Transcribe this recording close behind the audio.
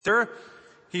Sir,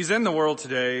 he's in the world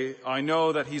today. I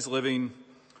know that he's living.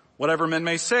 Whatever men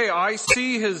may say, I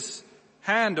see his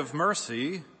hand of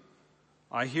mercy.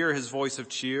 I hear his voice of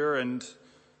cheer, and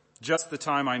just the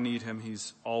time I need him,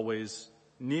 he's always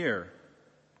near.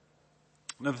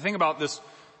 Now, the thing about this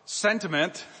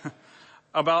sentiment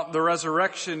about the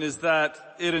resurrection is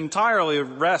that it entirely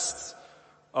rests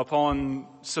upon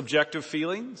subjective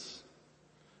feelings,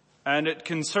 and it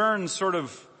concerns sort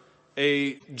of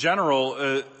a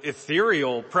general,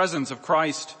 ethereal presence of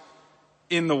Christ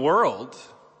in the world,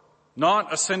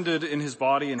 not ascended in his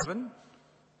body in heaven,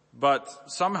 but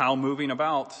somehow moving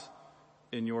about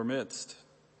in your midst.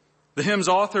 The hymn's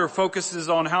author focuses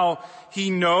on how he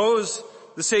knows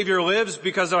the Savior lives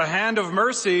because of a hand of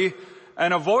mercy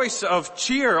and a voice of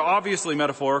cheer, obviously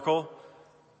metaphorical.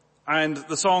 And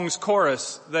the song's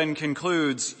chorus then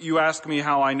concludes, you ask me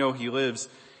how I know he lives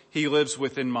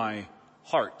within my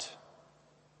heart.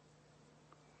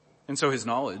 And so his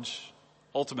knowledge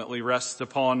ultimately rests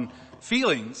upon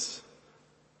feelings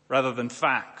rather than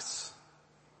facts.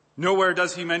 Nowhere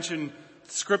does he mention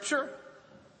Scripture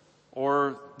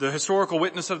or the historical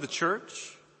witness of the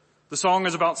church. The song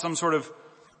is about some sort of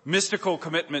mystical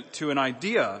commitment to an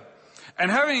idea. And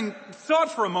having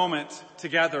thought for a moment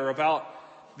together about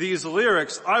these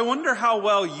lyrics, I wonder how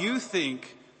well you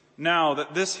think now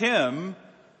that this hymn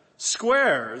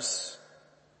squares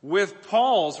with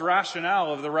Paul's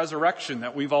rationale of the resurrection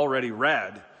that we've already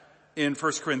read in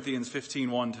 1 Corinthians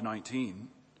 15:1-19.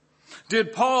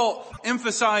 Did Paul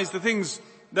emphasize the things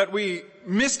that we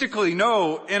mystically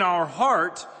know in our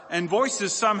heart and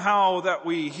voices somehow that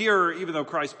we hear even though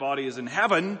Christ's body is in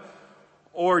heaven,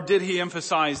 or did he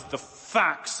emphasize the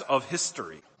facts of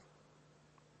history?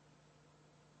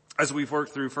 As we've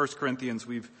worked through 1 Corinthians,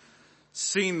 we've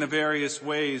seen the various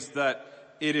ways that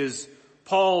it is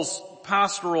Paul's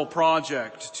pastoral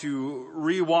project to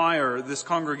rewire this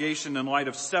congregation in light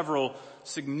of several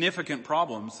significant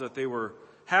problems that they were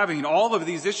having. All of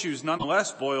these issues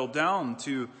nonetheless boiled down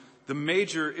to the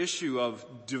major issue of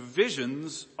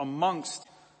divisions amongst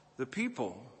the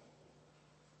people.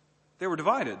 They were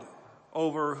divided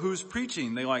over whose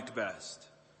preaching they liked best,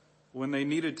 when they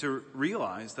needed to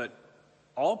realize that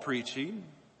all preaching,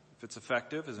 if it's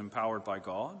effective, is empowered by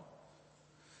God.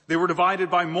 They were divided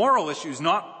by moral issues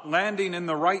not landing in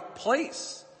the right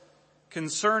place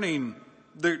concerning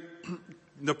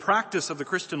the practice of the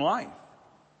Christian life.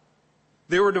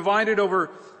 They were divided over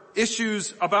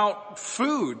issues about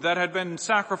food that had been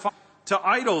sacrificed to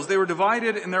idols. They were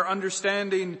divided in their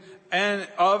understanding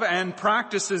and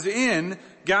practices in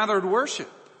gathered worship.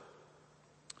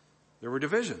 There were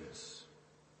divisions.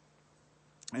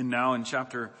 And now in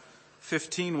chapter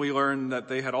 15 we learn that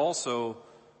they had also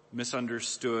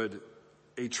misunderstood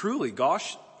a truly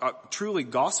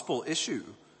gospel issue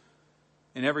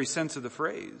in every sense of the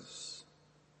phrase.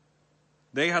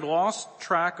 They had lost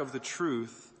track of the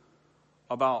truth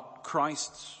about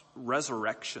Christ's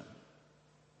resurrection.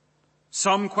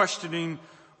 Some questioning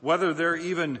whether there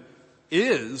even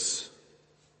is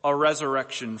a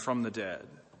resurrection from the dead.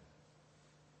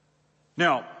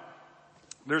 Now,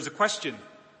 there's a question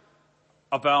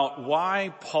about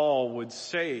why Paul would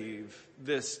save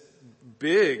this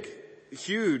big,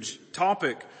 huge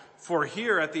topic for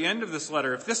here at the end of this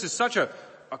letter. If this is such a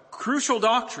crucial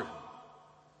doctrine,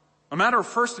 a matter of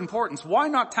first importance, why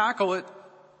not tackle it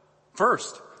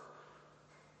first?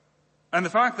 And the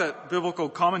fact that biblical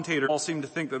commentators all seem to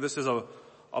think that this is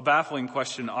a baffling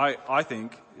question, I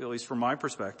think, at least from my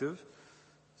perspective,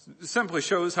 simply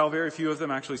shows how very few of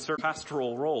them actually serve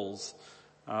pastoral roles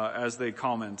as they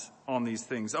comment on these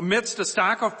things. Amidst a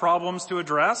stack of problems to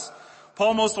address,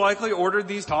 Paul most likely ordered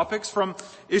these topics from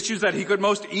issues that he could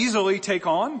most easily take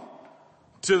on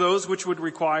to those which would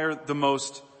require the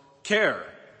most care.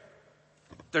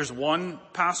 There's one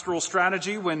pastoral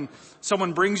strategy when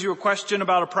someone brings you a question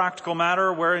about a practical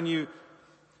matter wherein you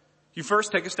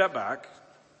first take a step back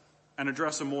and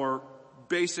address a more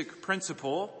basic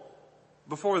principle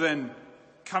before then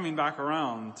coming back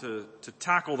around to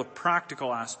tackle the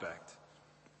practical aspect.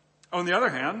 On the other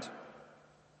hand,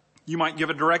 you might give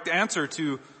a direct answer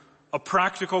to a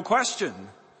practical question,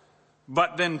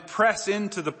 but then press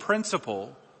into the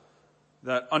principle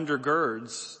that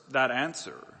undergirds that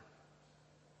answer.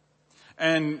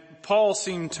 And Paul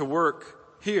seemed to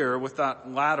work here with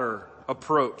that latter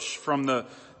approach, from the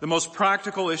most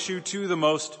practical issue to the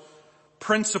most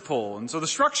principle. And so the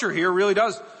structure here really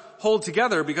does hold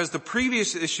together because the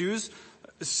previous issues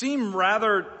seem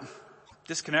rather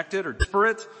disconnected or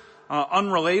disparate,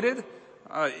 unrelated.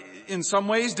 In some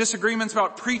ways, disagreements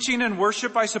about preaching and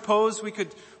worship, I suppose we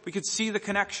could see the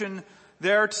connection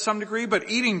there to some degree, but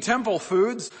eating temple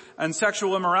foods and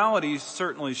sexual immorality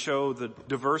certainly show the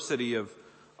diversity of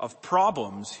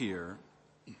problems here.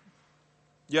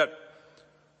 Yet,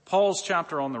 Paul's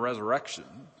chapter on the resurrection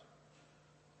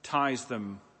ties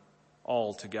them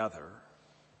all together.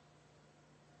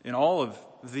 In all of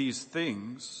these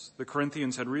things, the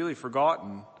Corinthians had really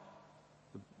forgotten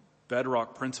the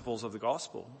bedrock principles of the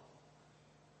gospel.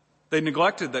 They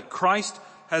neglected that Christ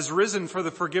has risen for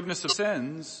the forgiveness of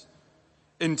sins,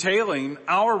 entailing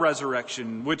our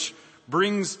resurrection, which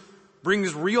brings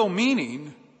real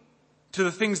meaning to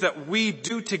the things that we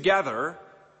do together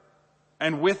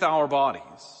and with our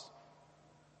bodies.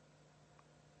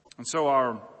 And so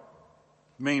our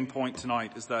main point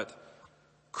tonight is that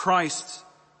Christ's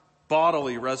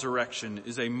bodily resurrection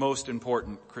is a most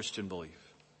important Christian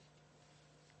belief.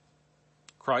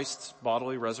 Christ's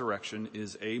bodily resurrection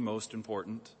is a most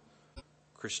important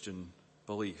Christian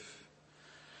belief.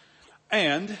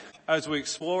 And as we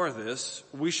explore this,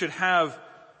 we should have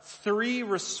three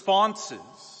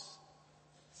responses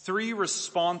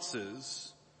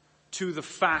to the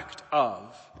fact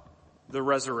of the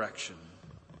resurrection: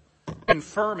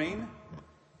 confirming,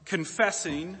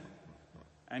 confessing,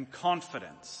 and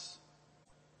confidence.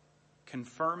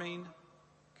 Confirming,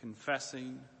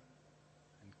 confessing,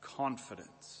 and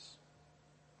confidence.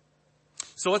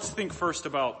 So let's think first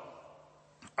about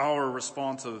our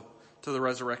response to the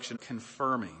resurrection: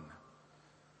 confirming.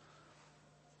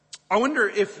 I wonder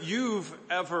if you've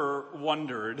ever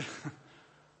wondered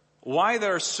why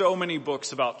there are so many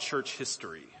books about church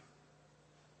history.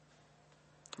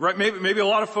 Right? Maybe a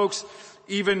lot of folks,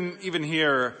 even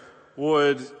here,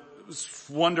 would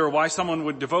wonder why someone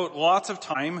would devote lots of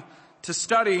time to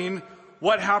studying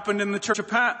what happened in the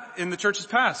church's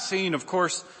past. Seeing, of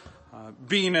course,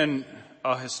 being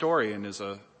a historian is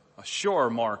a sure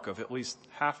mark of at least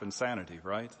half insanity,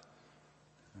 right?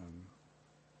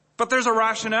 But there's a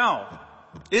rationale.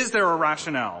 Is there a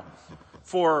rationale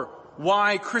for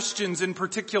why Christians in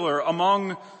particular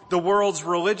among the world's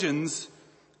religions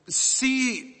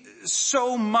see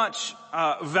so much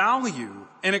value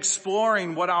in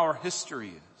exploring what our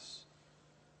history is?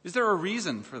 Is there a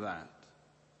reason for that,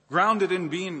 grounded in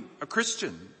being a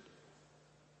Christian?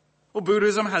 Well,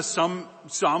 Buddhism has some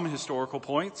historical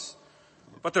points,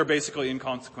 but they're basically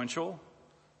inconsequential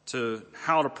to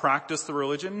how to practice the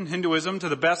religion. Hinduism, to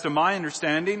the best of my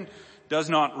understanding, does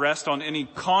not rest on any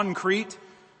concrete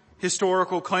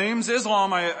historical claims.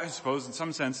 Islam, I suppose, in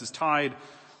some sense, is tied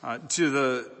to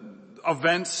the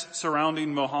events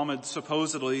surrounding Muhammad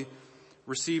supposedly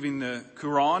receiving the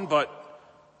Quran, but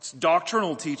its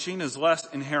doctrinal teaching is less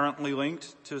inherently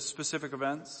linked to specific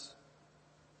events.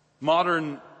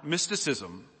 Modern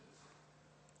mysticism,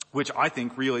 which I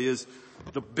think really is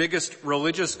the biggest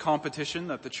religious competition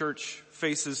that the church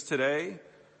faces today,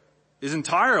 is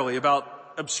entirely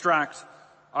about abstract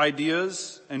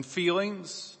ideas and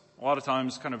feelings, a lot of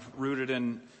times kind of rooted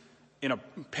in a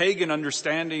pagan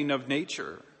understanding of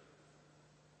nature.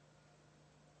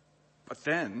 But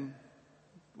then,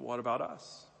 what about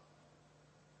us?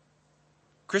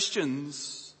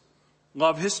 Christians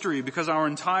love history because our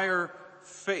entire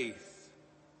faith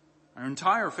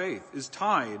is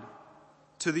tied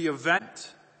to the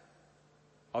event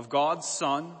of God's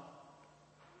Son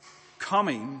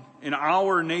coming in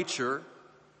our nature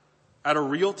at a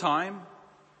real time,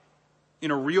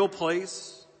 in a real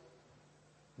place,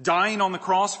 dying on the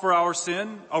cross for our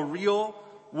sin, a real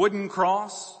wooden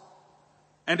cross,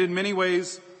 and in many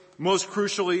ways, most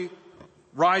crucially,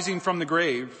 rising from the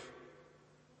grave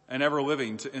and ever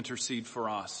living to intercede for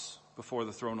us before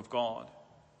the throne of God.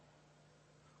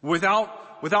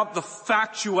 Without the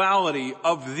factuality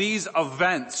of these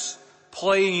events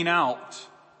playing out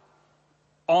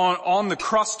on the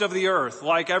crust of the earth,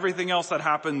 like everything else that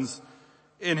happens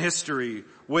in history,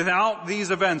 without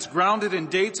these events grounded in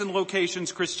dates and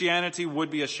locations, Christianity would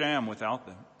be a sham without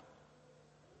them.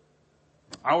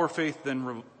 Our faith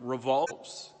then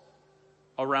revolves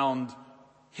around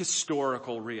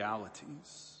historical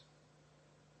realities.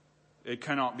 It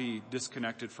cannot be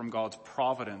disconnected from God's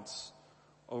providence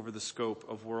over the scope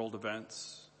of world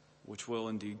events, which will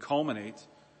indeed culminate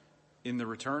in the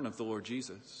return of the Lord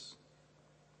Jesus.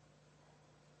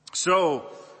 So,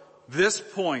 this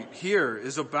point here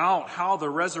is about how the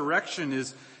resurrection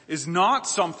is not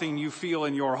something you feel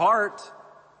in your heart,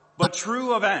 but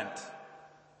true event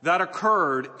that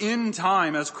occurred in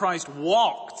time as Christ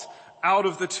walked out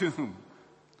of the tomb.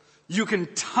 You can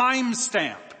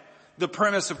timestamp the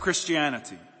premise of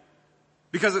Christianity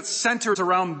because it centers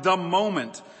around the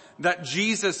moment that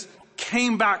Jesus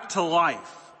came back to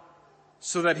life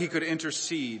so that he could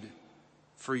intercede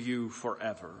for you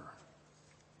forever.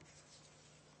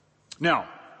 Now,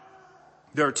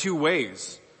 there are two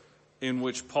ways in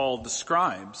which Paul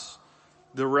describes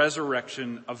the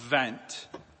resurrection event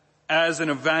as an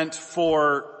event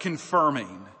for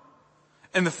confirming.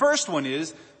 And the first one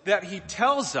is that he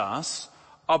tells us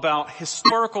about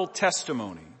historical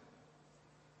testimony.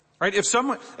 Right? If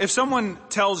someone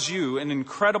tells you an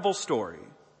incredible story,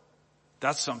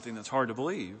 that's something that's hard to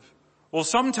believe. Well,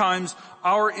 sometimes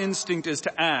our instinct is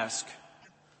to ask,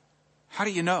 how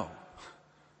do you know?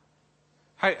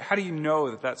 How do you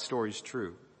know that story is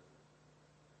true?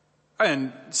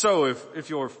 And so if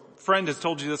your friend has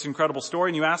told you this incredible story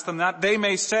and you ask them that, they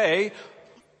may say,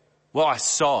 well, I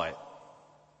saw it.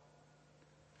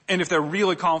 And if they're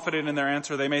really confident in their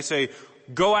answer, they may say,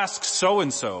 go ask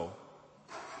so-and-so.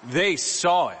 They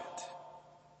saw it.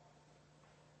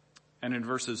 And in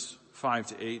verses 5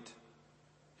 to 8,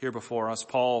 here before us,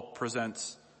 Paul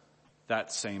presents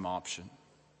that same option.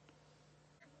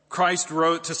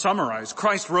 To summarize,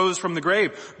 Christ rose from the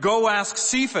grave. Go ask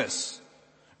Cephas.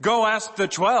 Go ask the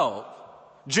 12,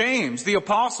 James, the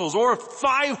apostles, or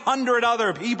 500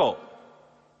 other people.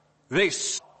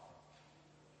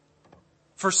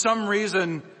 For some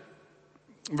reason,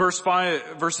 verses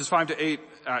 5 to 8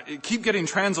 keep getting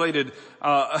translated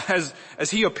as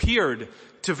he appeared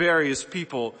to various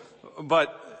people,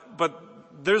 but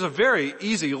there's a very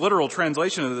easy literal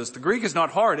translation of this. The Greek is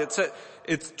not hard.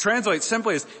 It translates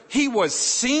simply as he was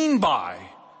seen by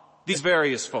these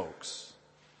various folks.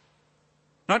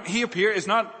 He appeared is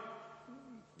not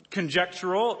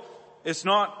conjectural. It's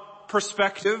not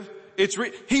perspective.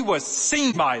 He was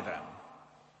seen by them.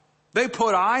 They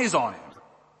put eyes on him.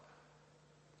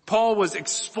 Paul was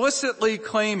explicitly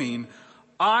claiming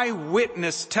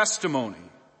eyewitness testimony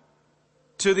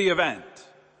to the event.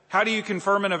 How do you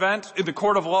confirm an event in the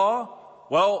court of law?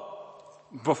 Well,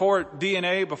 before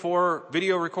DNA, before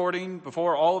video recording,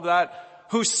 before all of that,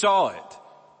 who saw it?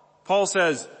 Paul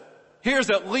says, here's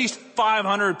at least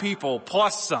 500 people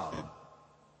plus some.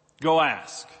 Go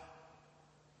ask.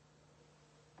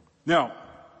 Now,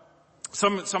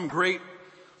 some great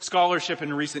scholarship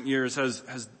in recent years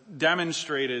has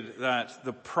demonstrated that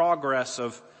the progress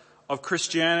of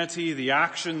Christianity, the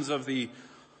actions of the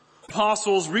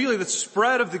apostles, really the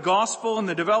spread of the gospel and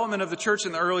the development of the church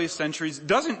in the earliest centuries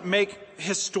doesn't make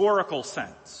historical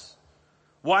sense.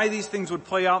 Why these things would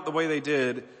play out the way they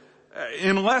did,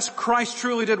 unless Christ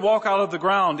truly did walk out of the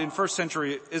ground in first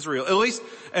century Israel, at least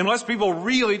unless people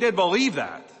really did believe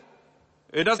that.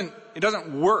 It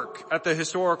doesn't work at the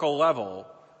historical level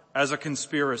as a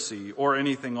conspiracy or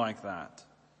anything like that.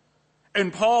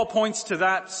 And Paul points to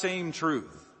that same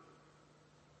truth.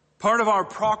 Part of our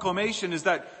proclamation is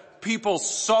that people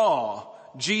saw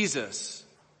Jesus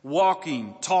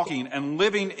walking, talking, and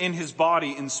living in his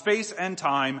body in space and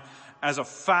time as a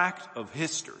fact of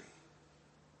history.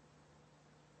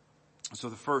 So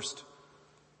the first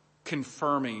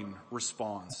confirming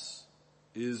response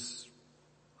is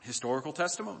historical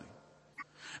testimony.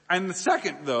 And the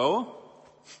second,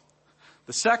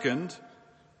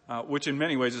 which in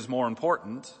many ways is more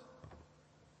important,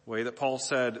 way that Paul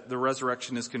said the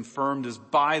resurrection is confirmed is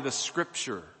by the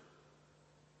Scripture.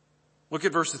 Look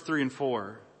at verses 3 and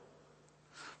 4.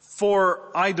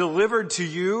 For I delivered to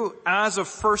you as of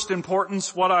first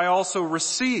importance what I also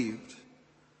received,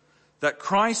 that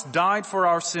Christ died for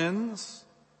our sins.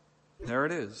 There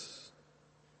it is.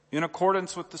 In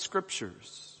accordance with the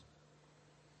Scriptures.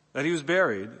 That he was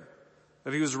buried,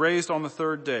 that he was raised on the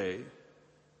third day,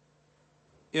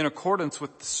 in accordance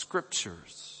with the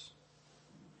Scriptures.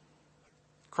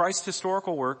 Christ's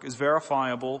historical work is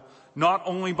verifiable not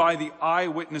only by the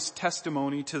eyewitness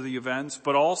testimony to the events,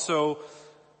 but also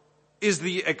is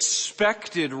the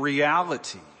expected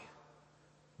reality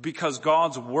because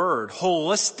God's Word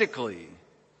holistically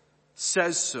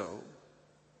says so.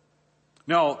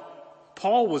 Now,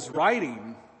 Paul was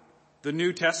writing the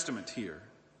New Testament here.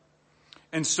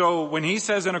 And so when he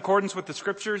says in accordance with the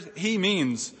Scriptures, he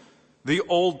means the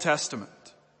Old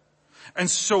Testament. And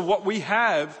so what we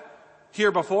have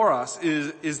here before us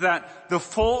is that the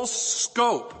full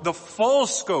scope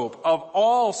of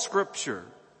all Scripture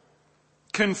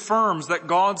confirms that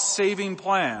God's saving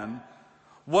plan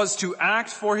was to act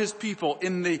for his people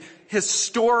in the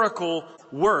historical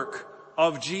work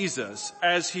of Jesus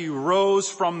as he rose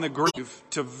from the grave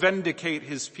to vindicate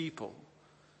his people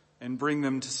and bring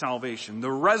them to salvation.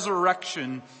 The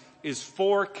resurrection is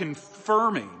for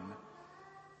confirming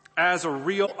as a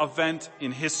real event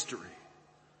in history.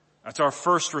 That's our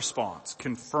first response,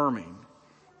 confirming.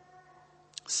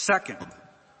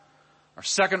 Our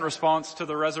second response to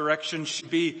the resurrection should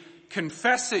be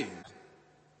confessing.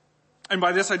 And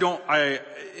by this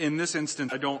in this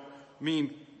instance, I don't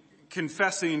mean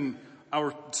confessing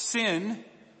our sin,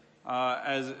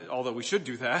 although we should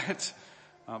do that.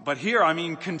 But here I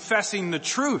mean confessing the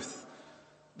truth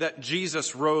that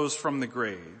Jesus rose from the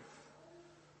grave.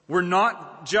 We're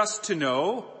not just to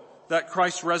know that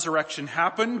Christ's resurrection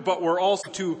happened, but we're also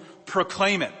to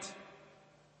proclaim it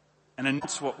and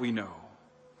announce what we know.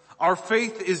 Our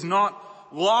faith is not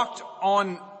locked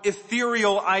on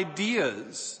ethereal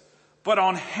ideas, but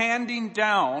on handing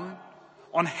down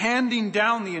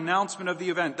the announcement of the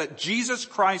event that Jesus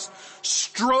Christ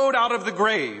strode out of the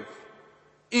grave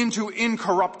into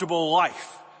incorruptible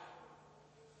life,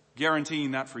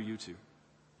 guaranteeing that for you too.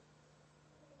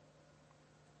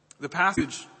 The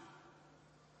passage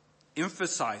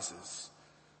emphasizes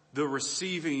the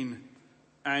receiving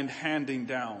and handing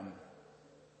down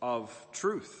of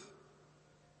truth.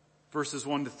 Verses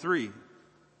 1 to 3.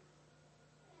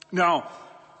 Now,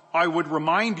 I would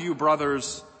remind you,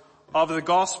 brothers, of the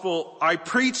gospel I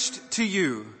preached to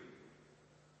you.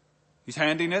 He's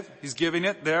handing it, he's giving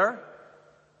it there,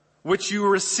 which you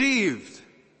received,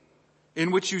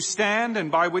 in which you stand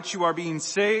and by which you are being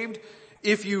saved,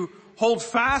 if you hold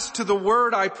fast to the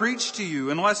word I preached to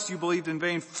you, unless you believed in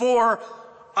vain. For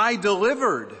I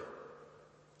delivered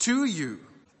to you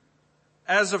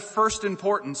as of first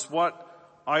importance what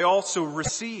I also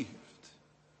received.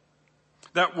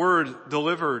 That word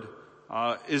delivered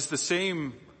is the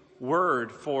same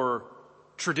word for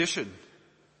tradition.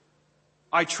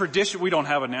 We don't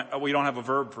have a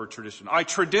verb for tradition. I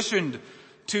traditioned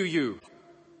to you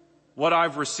what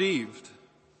I've received.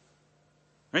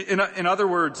 In other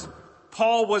words,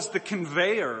 Paul was the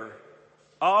conveyor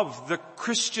of the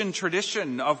Christian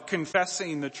tradition of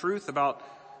confessing the truth about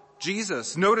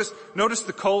Jesus. Notice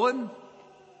the colon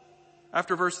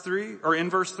after verse 3, or in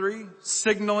verse 3,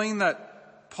 signaling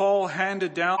that Paul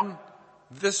handed down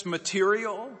this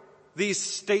material, these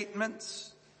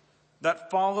statements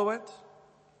that follow it.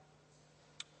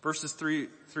 Verses 3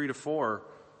 to 4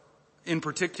 in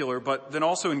particular, but then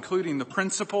also including the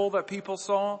principle that people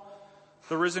saw,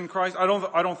 the risen Christ. I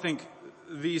don't think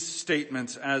these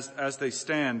statements as they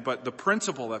stand, but the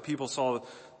principle that people saw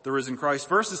the risen Christ.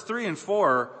 Verses 3 and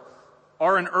 4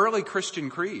 are an early Christian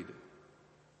creed.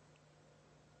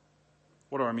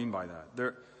 What do I mean by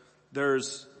that?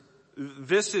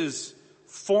 This is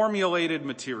formulated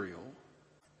material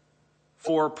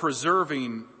for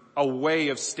preserving a way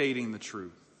of stating the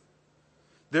truth.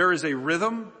 There is a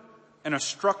rhythm and a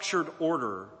structured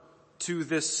order to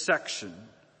this section,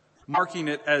 marking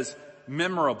it as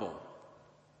memorable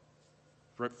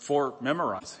for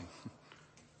memorizing.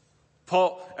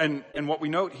 Paul, and what we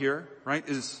note here, right,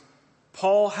 is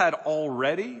Paul had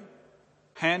already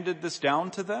handed this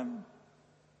down to them,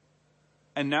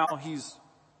 and now he's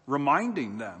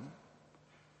reminding them.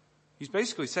 He's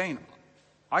basically saying,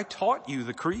 I taught you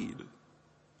the creed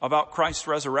about Christ's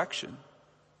resurrection.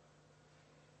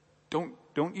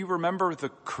 Don't you remember the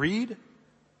creed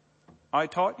I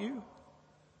taught you?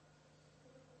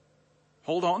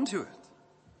 Hold on to it.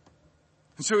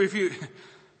 And so if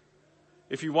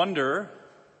you wonder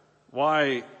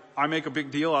why I make a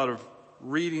big deal out of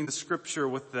reading the scripture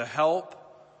with the help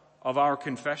of our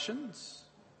confessions,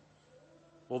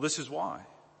 well, this is why.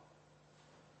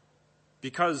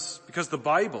 Because the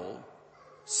Bible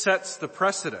sets the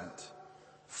precedent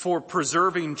for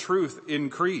preserving truth in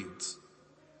creeds.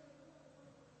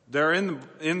 They're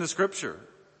in the scripture.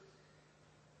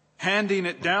 Handing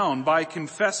it down by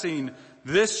confessing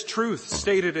this truth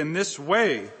stated in this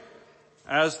way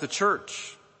as the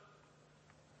church.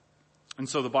 And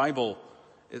so the Bible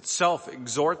itself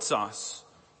exhorts us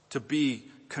to be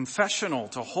confessional,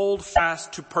 to hold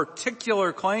fast to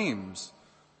particular claims.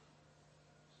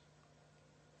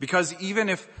 Because even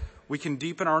if we can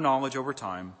deepen our knowledge over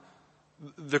time,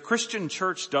 the Christian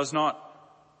church does not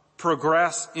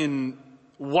progress in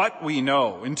what we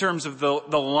know, in terms of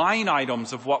the line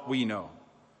items of what we know.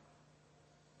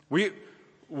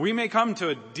 We may come to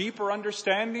a deeper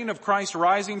understanding of Christ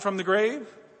rising from the grave,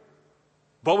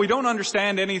 but we don't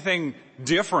understand anything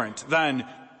different than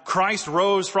Christ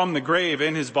rose from the grave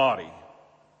in his body.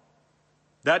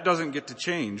 That doesn't get to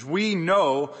change. We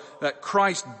know that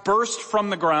Christ burst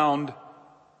from the ground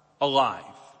alive.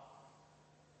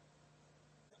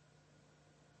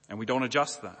 And we don't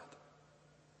adjust that.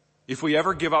 If we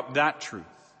ever give up that truth,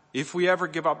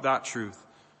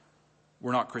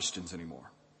 we're not Christians anymore.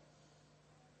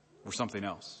 We're something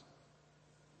else.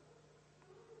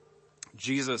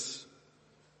 Jesus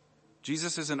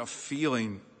isn't a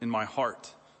feeling in my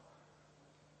heart.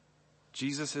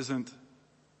 Jesus isn't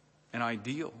an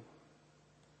ideal.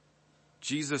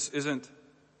 Jesus isn't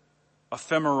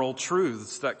ephemeral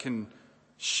truths that can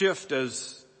shift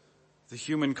as The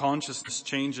human consciousness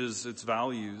changes its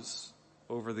values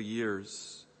over the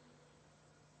years.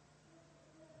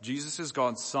 Jesus is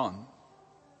God's Son,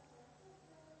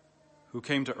 who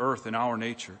came to earth in our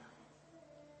nature,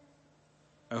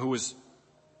 and who was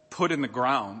put in the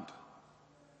ground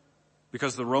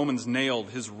because the Romans nailed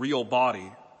his real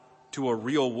body to a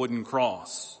real wooden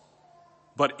cross,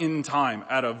 but in time,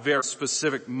 at a very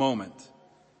specific moment.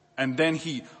 And then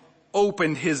he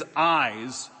opened his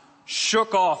eyes,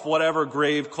 shook off whatever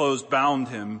grave clothes bound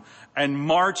him, and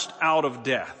marched out of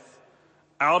death,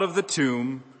 out of the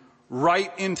tomb,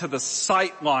 right into the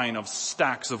sight line of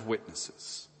stacks of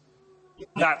witnesses.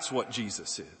 That's what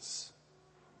Jesus is.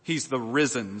 He's the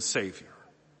risen Savior.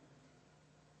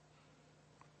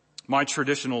 My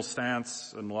traditional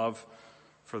stance and love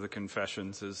for the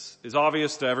confessions is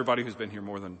obvious to everybody who's been here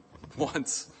more than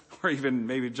once, or even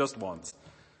maybe just once.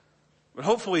 But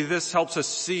hopefully this helps us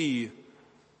see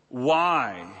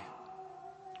why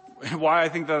I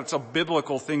think that's a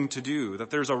biblical thing to do, that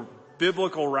there's a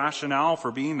biblical rationale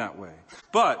for being that way.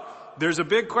 But there's a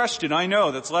big question, I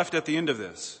know, that's left at the end of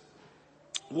this.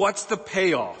 What's the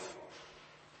payoff?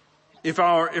 If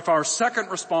our second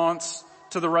response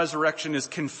to the resurrection is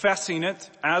confessing it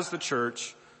as the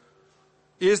church,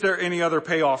 is there any other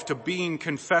payoff to being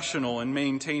confessional and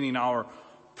maintaining our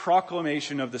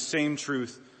proclamation of the same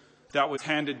truth that was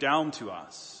handed down to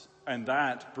us? And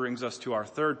that brings us to our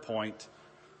third point,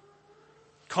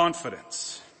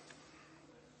 confidence.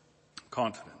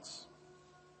 Confidence.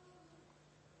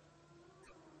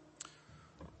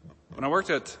 When I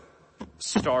worked at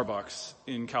Starbucks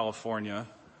in California,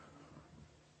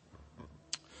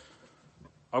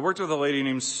 I worked with a lady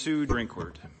named Sue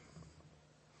Drinkward.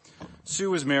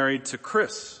 Sue was married to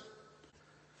Chris.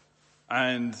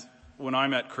 And when I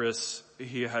met Chris,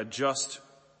 he had just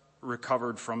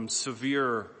recovered from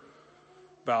severe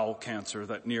bowel cancer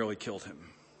that nearly killed him.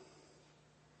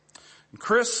 And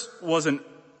Chris was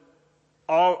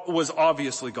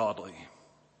obviously godly,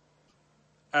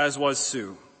 as was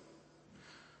Sue.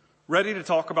 Ready to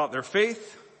talk about their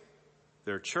faith,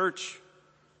 their church,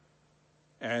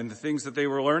 and the things that they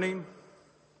were learning.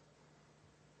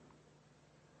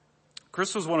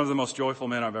 Chris was one of the most joyful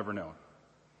men I've ever known.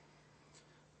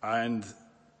 And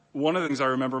one of the things I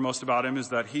remember most about him is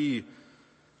that he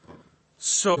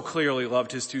so clearly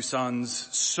loved his two sons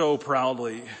so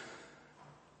proudly.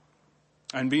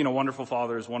 And being a wonderful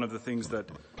father is one of the things that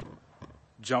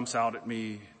jumps out at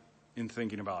me in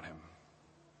thinking about him.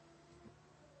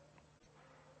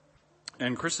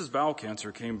 And Chris's bowel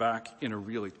cancer came back in a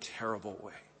really terrible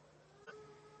way.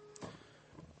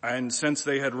 And since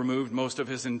they had removed most of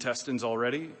his intestines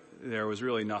already, there was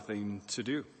really nothing to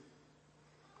do.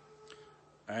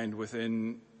 And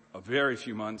within a very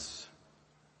few months,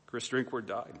 Chris Drinkward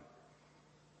died.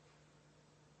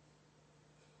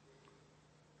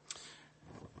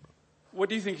 What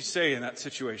do you think you say in that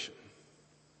situation?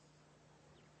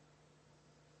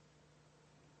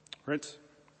 Prince?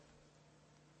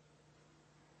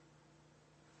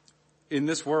 In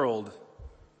this world,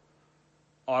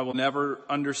 I will never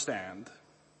understand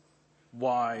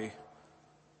why,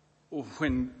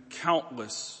 when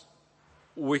countless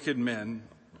wicked men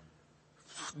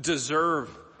deserve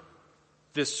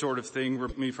this sort of thing,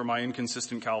 me for my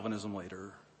inconsistent Calvinism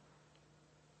later,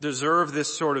 deserve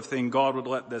this sort of thing, God would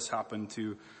let this happen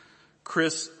to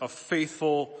Chris, a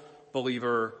faithful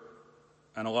believer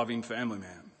and a loving family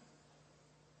man.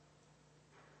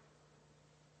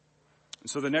 And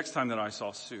so the next time that I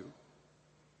saw Sue,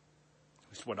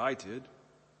 it's what I did.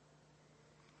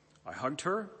 I hugged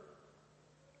her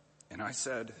and I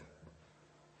said,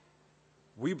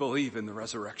 we believe in the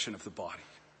resurrection of the body.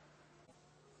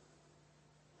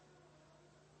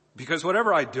 Because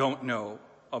whatever I don't know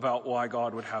about why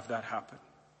God would have that happen,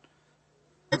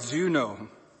 what I do know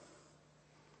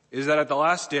is that at the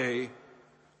last day,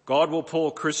 God will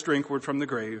pull Chris Drinkward from the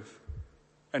grave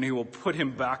and he will put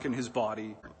him back in his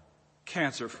body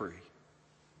cancer-free.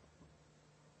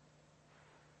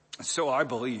 So I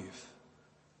believe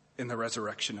in the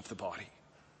resurrection of the body.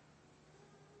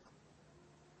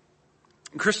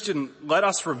 Christian, let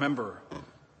us remember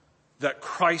that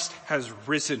Christ has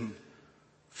risen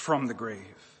from the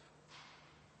grave.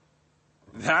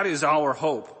 That is our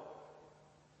hope.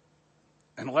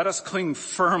 And let us cling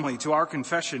firmly to our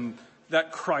confession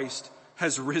that Christ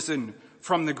has risen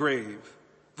from the grave.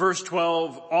 Verse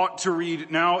 12 ought to read,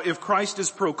 now if Christ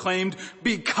is proclaimed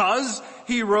because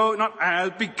he rose,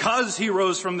 because he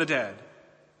rose from the dead.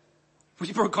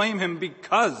 We proclaim him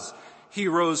because he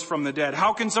rose from the dead.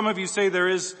 How can some of you say there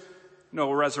is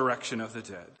no resurrection of the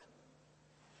dead?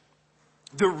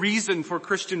 The reason for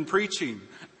Christian preaching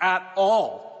at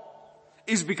all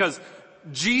is because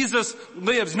Jesus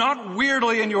lives not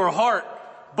weirdly in your heart,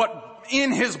 but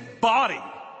in his body,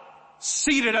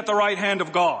 seated at the right hand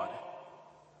of God.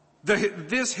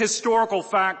 This historical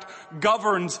fact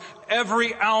governs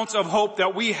every ounce of hope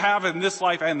that we have in this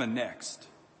life and the next.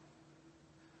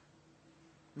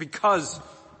 Because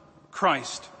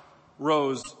Christ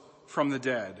rose from the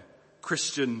dead,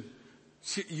 Christian,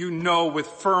 you know with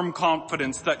firm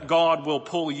confidence that God will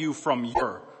pull you from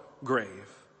your grave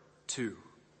too.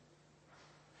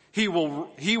 He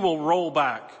will roll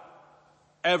back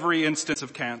every instance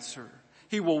of cancer.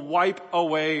 He will wipe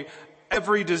away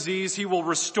every disease. He will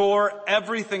restore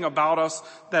everything about us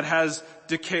that has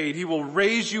decayed. He will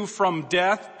raise you from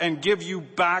death and give you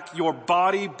back your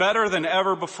body better than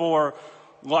ever before,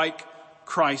 like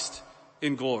Christ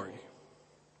in glory.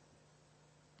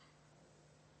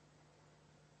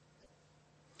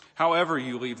 However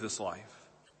you leave this life,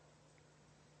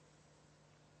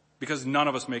 because none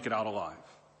of us make it out alive.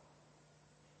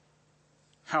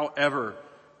 However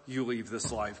you leave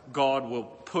this life, God will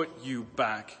put you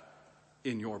back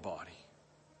in your body.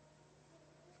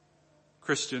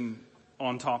 Christian,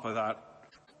 on top of that,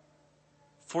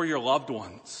 for your loved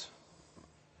ones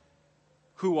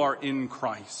who are in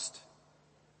Christ,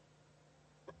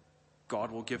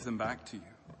 God will give them back to you.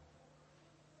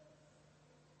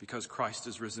 Because Christ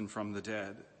is risen from the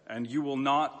dead. And you will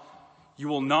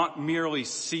not merely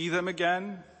see them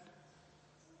again,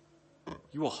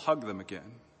 you will hug them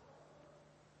again.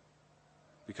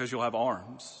 Because you'll have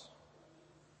arms.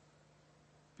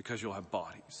 Because you'll have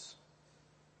bodies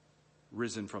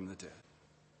risen from the dead.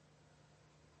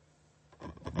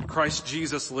 Christ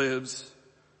Jesus lives,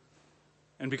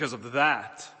 and because of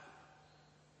that,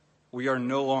 we are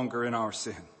no longer in our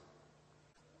sin.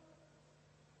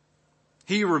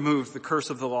 He removed the curse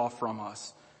of the law from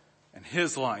us, and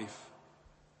his life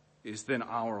is then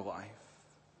our life,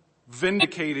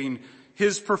 vindicating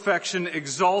his perfection,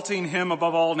 exalting him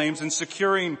above all names, and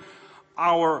securing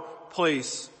our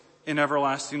place in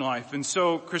everlasting life. And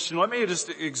so, Christian, let me just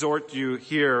exhort you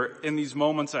here in these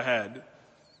moments ahead.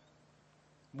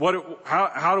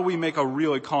 How do we make a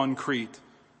really concrete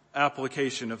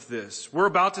application of this? We're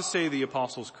about to say the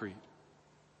Apostles' Creed.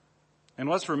 And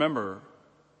let's remember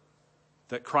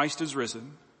that Christ is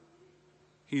risen.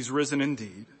 He's risen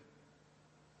indeed.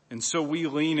 And so we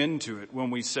lean into it when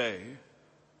we say,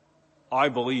 I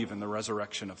believe in the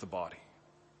resurrection of the body.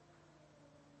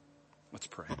 Let's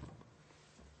pray.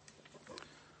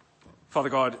 Father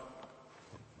God,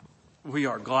 we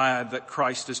are glad that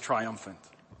Christ is triumphant.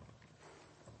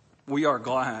 We are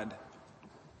glad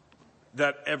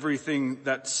that everything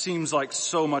that seems like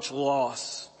so much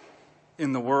loss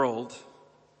in the world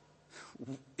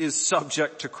is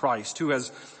subject to Christ, who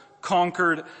has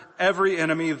conquered every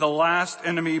enemy, the last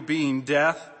enemy being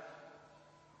death.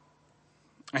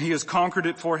 And he has conquered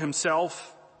it for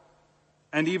himself.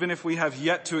 And even if we have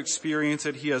yet to experience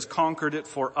it, he has conquered it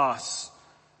for us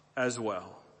as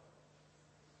well.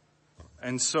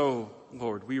 And so,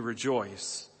 Lord, we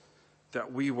rejoice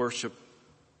that we worship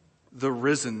the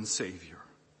risen Savior,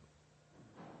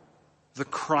 the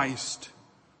Christ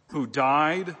who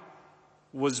died,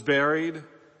 was buried,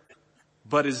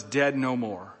 but is dead no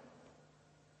more,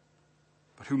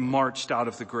 but who marched out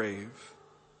of the grave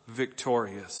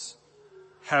victorious,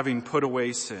 having put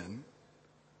away sin.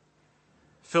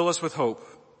 Fill us with hope,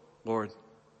 Lord,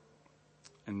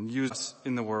 and use us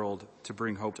in the world to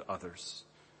bring hope to others.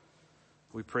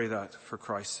 We pray that for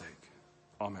Christ's sake.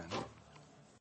 Amen.